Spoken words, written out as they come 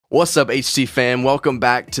What's up, HT fam? Welcome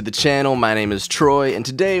back to the channel. My name is Troy, and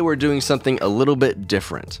today we're doing something a little bit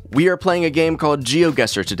different. We are playing a game called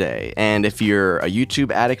Geoguessr today, and if you're a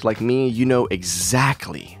YouTube addict like me, you know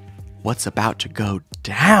exactly what's about to go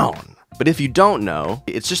down. But if you don't know,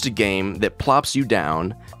 it's just a game that plops you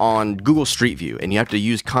down on Google Street View, and you have to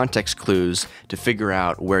use context clues to figure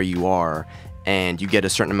out where you are, and you get a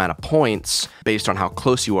certain amount of points based on how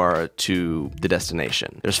close you are to the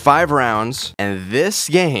destination. There's 5 rounds, and this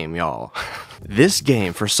game, y'all, this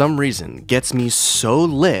game, for some reason, gets me so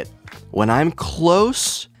lit. When I'm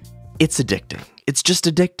close, it's addicting. It's just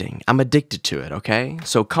addicting. I'm addicted to it, okay?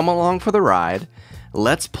 So come along for the ride.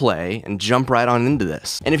 Let's play and jump right on into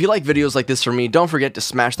this. And if you like videos like this from me, don't forget to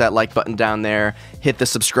smash that like button down there, hit the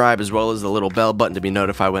subscribe as well as the little bell button to be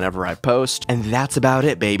notified whenever I post. And that's about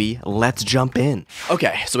it, baby. Let's jump in.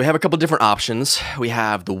 Okay, so we have a couple different options. We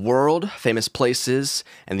have the world, famous places,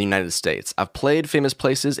 and the United States. I've played famous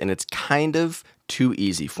places and it's kind of too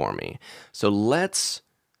easy for me. So let's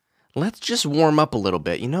just warm up a little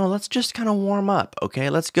bit. You know, let's just kind of warm up, okay?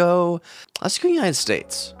 Let's go United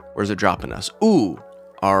States. Where's it dropping us? Ooh,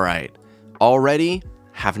 all right. Already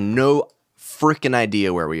have no freaking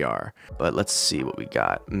idea where we are. But let's see what we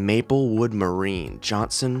got. Maplewood Marine,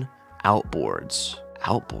 Johnson Outboards.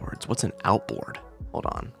 Outboards? What's an outboard? Hold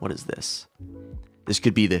on. What is this? This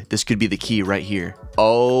could be the key right here.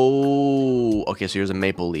 Oh, okay, so here's a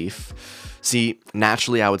maple leaf. See,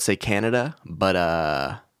 naturally I would say Canada, but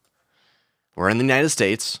we're in the United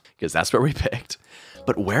States because that's where we picked.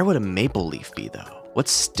 But where would a maple leaf be though? What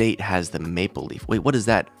state has the maple leaf? Wait, what is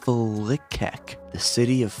that? Flickheck. The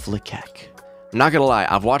city of Flickheck. I'm not gonna lie,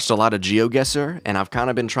 I've watched a lot of Geoguessr, and I've kind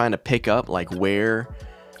of been trying to pick up, like, where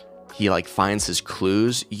he, like, finds his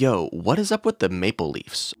clues. Yo, what is up with the maple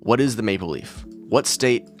leaves? What is the maple leaf? What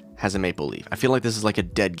state has a maple leaf? I feel like this is like a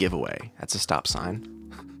dead giveaway. That's a stop sign.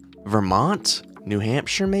 Vermont? New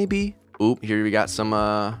Hampshire, maybe? Oop, here we got some,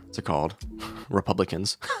 what's it called?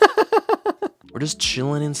 Republicans. We're just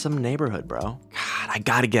chilling in some neighborhood, bro. God, I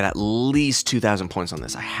gotta get at least 2,000 points on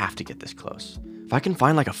this. I have to get this close. If I can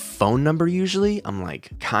find like a phone number usually, I'm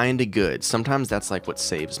like kinda good. Sometimes that's like what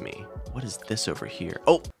saves me. What is this over here?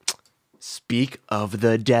 Oh, speak of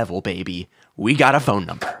the devil, baby. We got a phone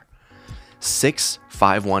number.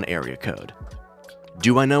 651 area code.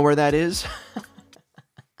 Do I know where that is?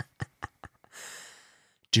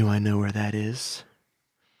 Do I know where that is?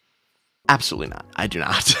 Absolutely not. I do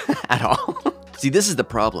not at all. See, this is the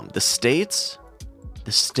problem. The states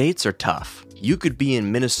are tough. You could be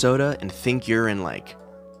in Minnesota and think you're in like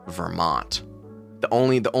Vermont. The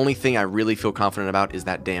only thing I really feel confident about is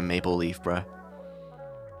that damn maple leaf, bruh.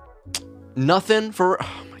 Nothing for,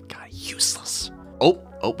 oh my God, useless. Oh,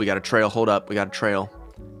 we got a trail. Hold up, we got a trail.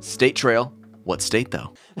 State trail. What state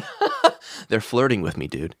though? They're flirting with me,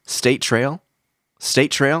 dude. State trail? State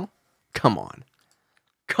trail? Come on.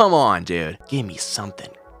 Come on, dude. Give me something.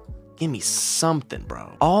 Give me something,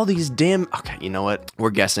 bro. All these damn... Okay, you know what? We're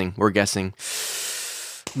guessing. We're guessing.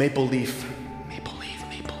 Maple leaf. Maple leaf,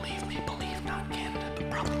 maple leaf, maple leaf. Not Canada, but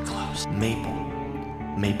probably close. Maple.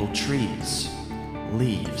 Maple trees.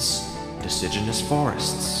 Leaves. Deciduous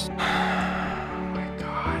forests. Oh my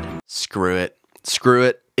God. Screw it. Screw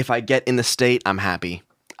it. If I get in the state, I'm happy.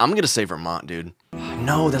 I'm gonna say Vermont, dude.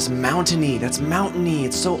 No, that's mountainy. That's mountainy.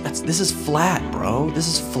 This is flat, bro. This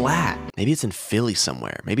is flat. Maybe it's in Philly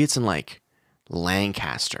somewhere. Maybe it's in like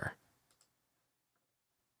Lancaster.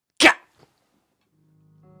 Gah!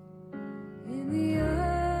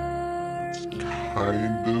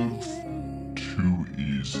 Kind of too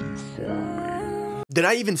easy for me. Did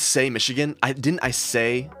I even say Michigan? Didn't I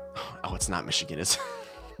say? Oh, it's not Michigan. It's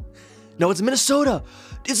no, it's Minnesota.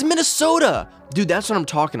 It's Minnesota. Dude, that's what I'm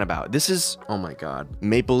talking about. This is, oh my God.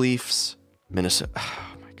 Maple Leafs, Minnesota.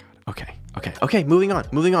 Oh my God. Okay. Moving on.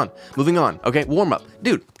 Okay, warm up.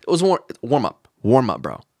 Dude, it was warm up. Warm up,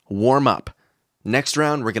 bro. Warm up. Next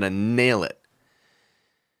round, we're gonna nail it.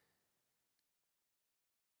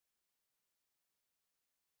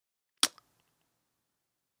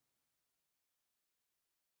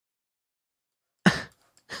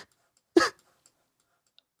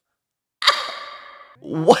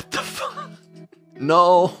 What the fuck?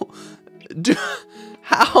 No. Dude,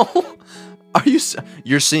 how? Are you...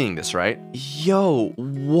 You're seeing this, right? Yo,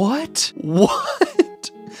 what?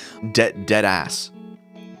 What? Dead ass.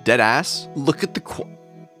 Dead ass? Look at the...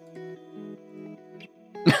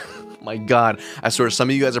 My God. I swear, some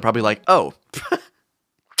of you guys are probably like, oh.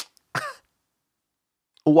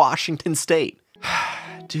 Washington State.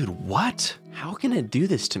 Dude, what? How can it do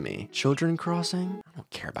this to me? Children crossing? I don't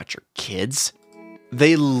care about your kids.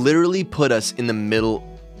 They literally put us in the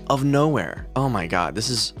middle of nowhere. Oh my God, this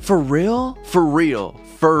is for real? For real,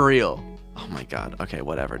 for real. Oh my God, okay,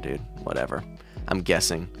 whatever, dude, whatever. I'm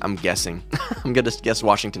guessing. I'm gonna guess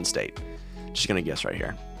Washington State. Just gonna guess right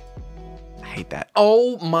here. I hate that.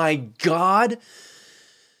 Oh my God.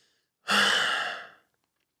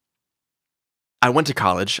 I went to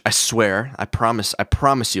college. I swear. I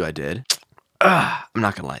promise you I did. I'm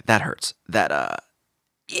not gonna lie. That hurts. That,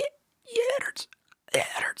 yeah, it hurts. Yeah,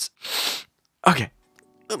 it hurts. Okay,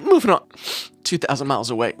 moving on. 2,000 miles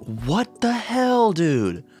away. What the hell,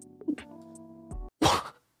 dude?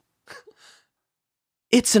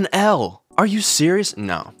 It's an L. Are you serious?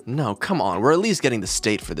 No, come on. We're at least getting the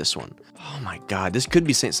state for this one. Oh my God, this could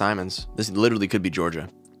be St. Simon's. This literally could be Georgia.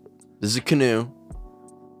 This is a canoe,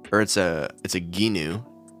 or it's a ginu.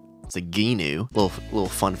 It's a ginu. Little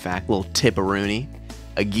fun fact, little tip-a-rooney.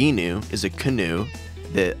 A ginu is a canoe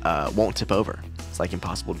that won't tip over. It's like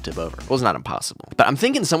impossible to tip over. Well, it's not impossible, but I'm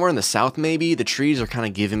thinking somewhere in the South maybe. The trees are kind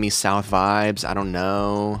of giving me South vibes. I don't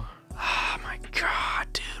know. Oh my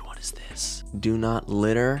God, dude. Do not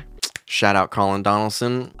litter. Shout out Colin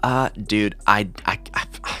Donaldson. Dude,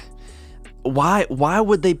 why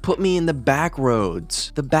would they put me in the back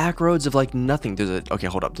roads? The back roads of like nothing. Okay,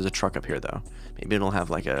 hold up. There's a truck up here though. Maybe it'll have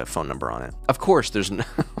like a phone number on it. Of course there's no,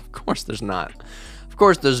 of course there's not. Of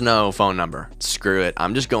course there's no phone number. Screw it.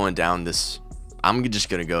 I'm just going down this. I'm just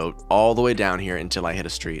gonna go all the way down here until I hit a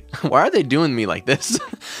street. Why are they doing me like this?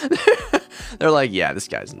 They're like, yeah, this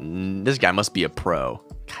guy must be a pro.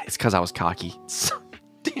 God, it's because I was cocky.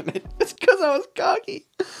 Damn it. It's because I was cocky.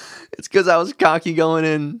 It's because I was cocky going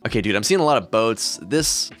in. Okay, dude, I'm seeing a lot of boats.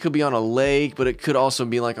 This could be on a lake, but it could also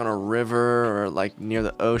be like on a river or like near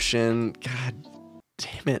the ocean. God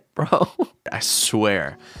damn it, bro. I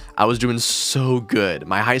swear, I was doing so good.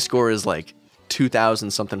 My high score is like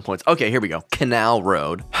 2,000 something points. Okay, here we go. Canal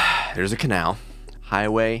Road. There's a canal.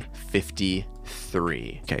 Highway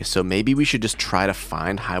 53. Okay, so maybe we should just try to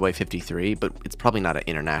find Highway 53, but it's probably not an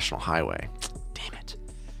international highway. Damn it.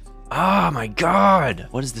 Oh my God.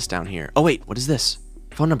 What is this down here? Oh wait, what is this?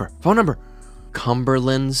 Phone number.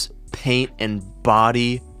 Cumberland's Paint and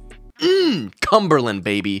Body. Cumberland,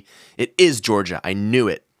 baby. It is Georgia. I knew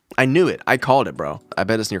it. I called it, bro. I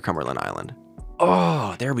bet it's near Cumberland Island.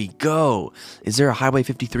 Oh, there we go. Is there a Highway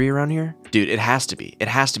 53 around here? Dude, it has to be. It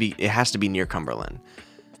has to be near Cumberland.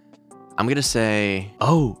 I'm gonna say,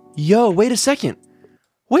 oh, yo, wait a second.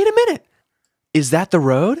 Wait a minute. Is that the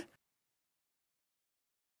road?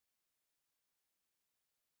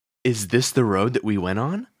 Is this the road that we went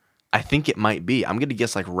on? I think it might be. I'm gonna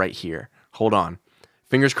guess like right here. Hold on.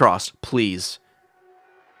 Fingers crossed, please.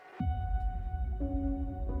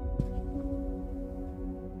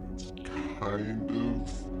 It's kind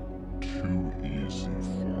of too easy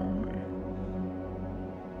for me.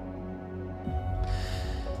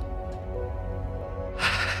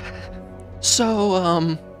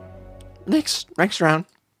 So, next round.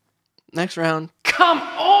 Come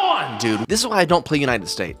on, dude. This is why I don't play United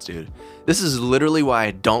States, dude. This is literally why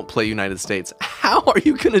I don't play United States. How are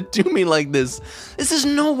you gonna do me like this? This is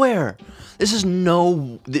nowhere. This is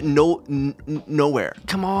nowhere.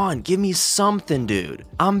 Come on, give me something, dude.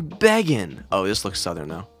 I'm begging. Oh, this looks southern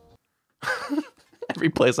though. Every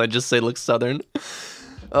place I just say looks southern.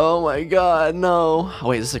 Oh my God, no. Oh,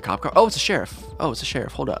 wait, is this a cop car? Oh, it's a sheriff.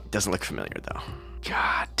 Hold up. Doesn't look familiar though.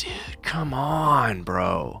 God, dude, come on,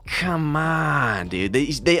 bro. Come on, dude.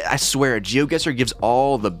 I swear, Geoguessr gives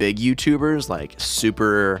all the big YouTubers like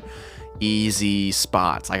super easy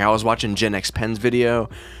spots. Like I was watching Gen X Penn's video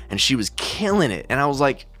and she was killing it. And I was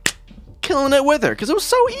like, killing it with her because it was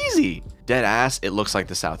so easy. Dead ass, it looks like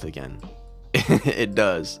the South again. It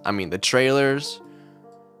does. I mean, the trailers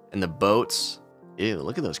and the boats. Ew,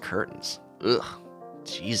 look at those curtains. Ugh,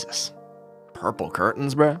 Jesus. Purple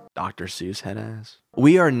curtains, bruh. Dr. Seuss head ass.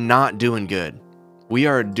 We are not doing good. We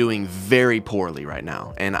are doing very poorly right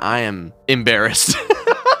now, and I am embarrassed.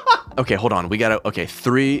 Okay, hold on. We gotta, okay,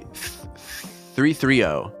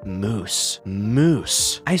 330.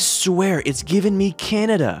 Moose. I swear, it's giving me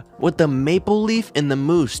Canada with the maple leaf and the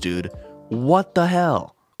moose, dude. What the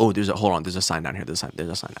hell? Oh, hold on. There's a sign down here. There's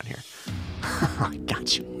a sign down here. I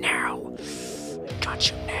got you now.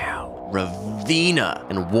 Ravenna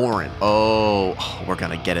and Warren. Oh, we're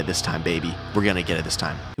gonna get it this time, baby. We're gonna get it this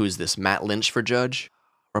time. Who is this? Matt Lynch for judge?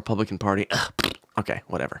 Republican Party? Ugh. Okay,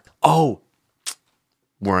 whatever. Oh,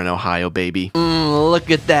 we're in Ohio, baby.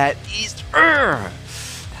 Look at that. East.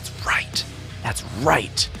 That's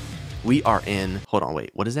right. We are in, hold on,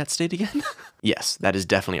 wait. What is that state again? Yes, that is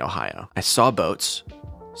definitely Ohio. I saw boats,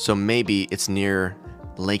 so maybe it's near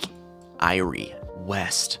Lake Erie.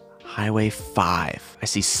 West. Highway 5. I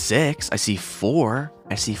see 6. I see 4.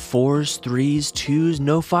 I see 4s, 3s, 2s,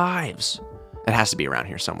 no 5s. It has to be around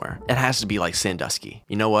here somewhere. It has to be like Sandusky.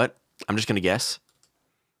 You know what? I'm just gonna guess.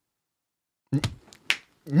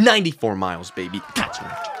 94 miles, baby.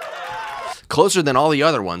 Closer than all the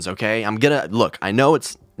other ones, okay? I'm gonna, look, I know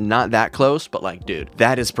it's not that close, but like, dude,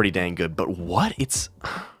 that is pretty dang good. But what? It's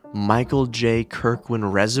Michael J.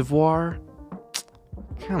 Kirkland Reservoir?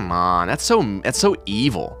 Come on, that's so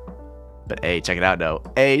evil. But hey, check it out though.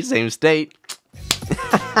 Hey, same state. You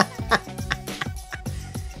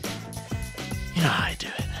know how I do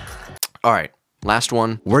it. All right, last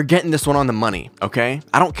one. We're getting this one on the money, okay?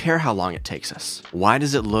 I don't care how long it takes us. Why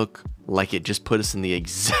does it look like it just put us in the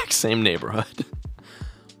exact same neighborhood?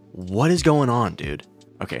 What is going on, dude?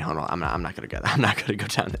 Okay, hold on. I'm not gonna go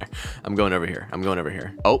down there. I'm going over here. I'm going over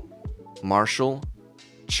here. Oh, Marshall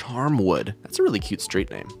Charmwood. That's a really cute street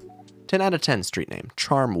name. 10 out of 10 street name.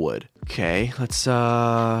 Charmwood. Okay, let's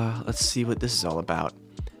see what this is all about.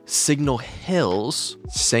 Signal Hills,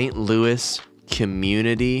 St. Louis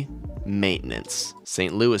Community Maintenance.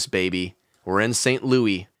 St. Louis, baby. We're in St.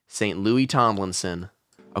 Louis. St. Louis Tomlinson.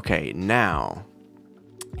 Okay, now,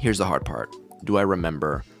 here's the hard part. Do I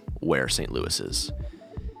remember where St. Louis is?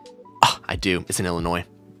 Ah, I do. It's in Illinois.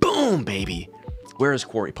 Boom, baby. Where is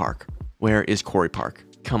Quarry Park? Where is Quarry Park?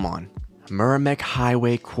 Come on. Merrimack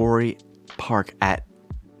Highway Quarry Park at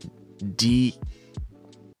D.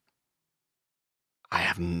 I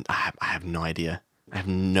have no idea. I have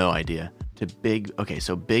no idea. Okay,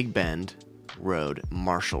 so Big Bend Road,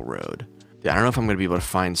 Marshall Road. I don't know if I'm gonna be able to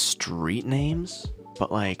find street names, but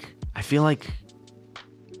like, I feel like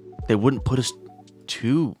they wouldn't put us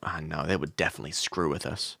too. No, they would definitely screw with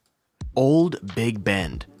us. Old Big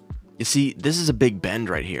Bend. You see, this is a big bend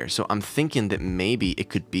right here, so I'm thinking that maybe it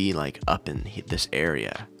could be like up in this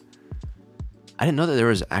area. I didn't know that there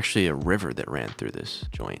was actually a river that ran through this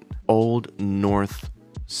joint. Old North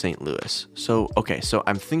St. Louis. So, okay, so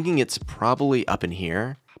I'm thinking it's probably up in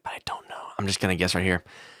here, but I don't know. I'm just gonna guess right here.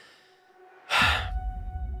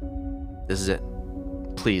 This is it.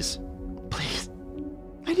 Please. Please.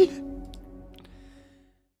 I need it.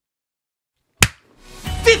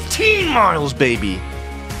 15 miles, baby.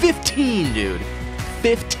 15, dude.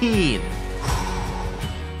 15.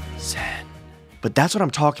 Zen. But that's what I'm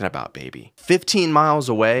talking about, baby. 15 miles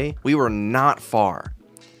away, we were not far.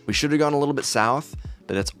 We should have gone a little bit south,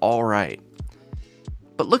 but it's all right.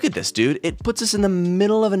 But look at this, dude. It puts us in the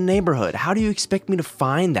middle of a neighborhood. How do you expect me to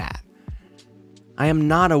find that? I am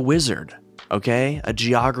not a wizard, okay? A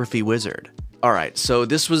geography wizard. All right, so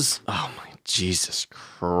this was, oh my Jesus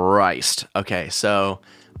Christ. Okay, so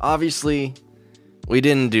obviously we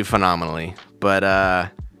didn't do phenomenally, but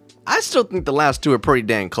I still think the last two are pretty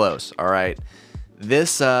dang close. All right,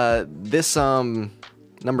 this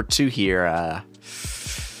number 2 here, it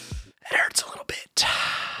hurts a little bit.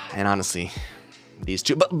 And honestly, these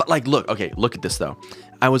two, but like, look, okay, look at this though.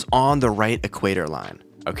 I was on the right equator line,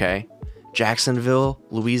 okay? Jacksonville,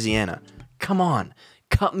 Louisiana. Come on.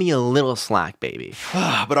 Cut me a little slack, baby.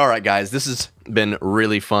 But all right, guys, this has been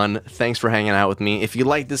really fun. Thanks for hanging out with me. If you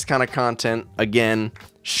like this kind of content, again,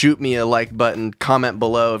 shoot me a like button, comment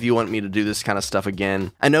below if you want me to do this kind of stuff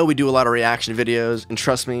again. I know we do a lot of reaction videos, and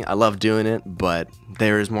trust me, I love doing it, but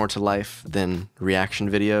there is more to life than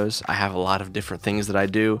reaction videos. I have a lot of different things that I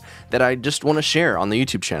do that I just want to share on the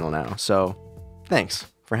YouTube channel now. So thanks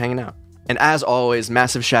for hanging out. And as always,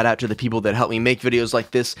 massive shout out to the people that help me make videos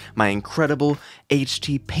like this, my incredible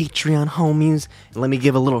HT Patreon homies. And let me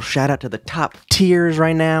give a little shout out to the top tiers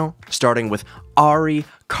right now, starting with Ari,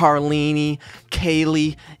 Carlini,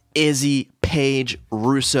 Kaylee, Izzy, Paige,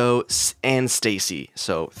 Russo, and Stacy.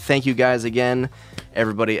 So thank you guys again.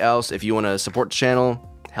 Everybody else, if you want to support the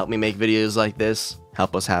channel, help me make videos like this,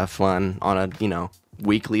 help us have fun on a,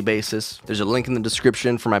 weekly basis. There's a link in the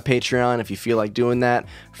description for my Patreon if you feel like doing that.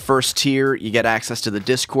 First tier, you get access to the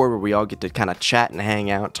Discord where we all get to kind of chat and hang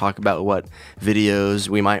out, talk about what videos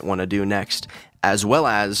we might want to do next, as well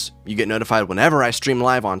as you get notified whenever I stream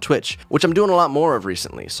live on Twitch, which I'm doing a lot more of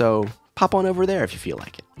recently, so pop on over there if you feel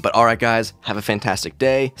like it. But alright guys, have a fantastic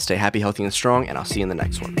day, stay happy, healthy, and strong, and I'll see you in the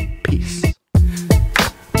next one. Peace.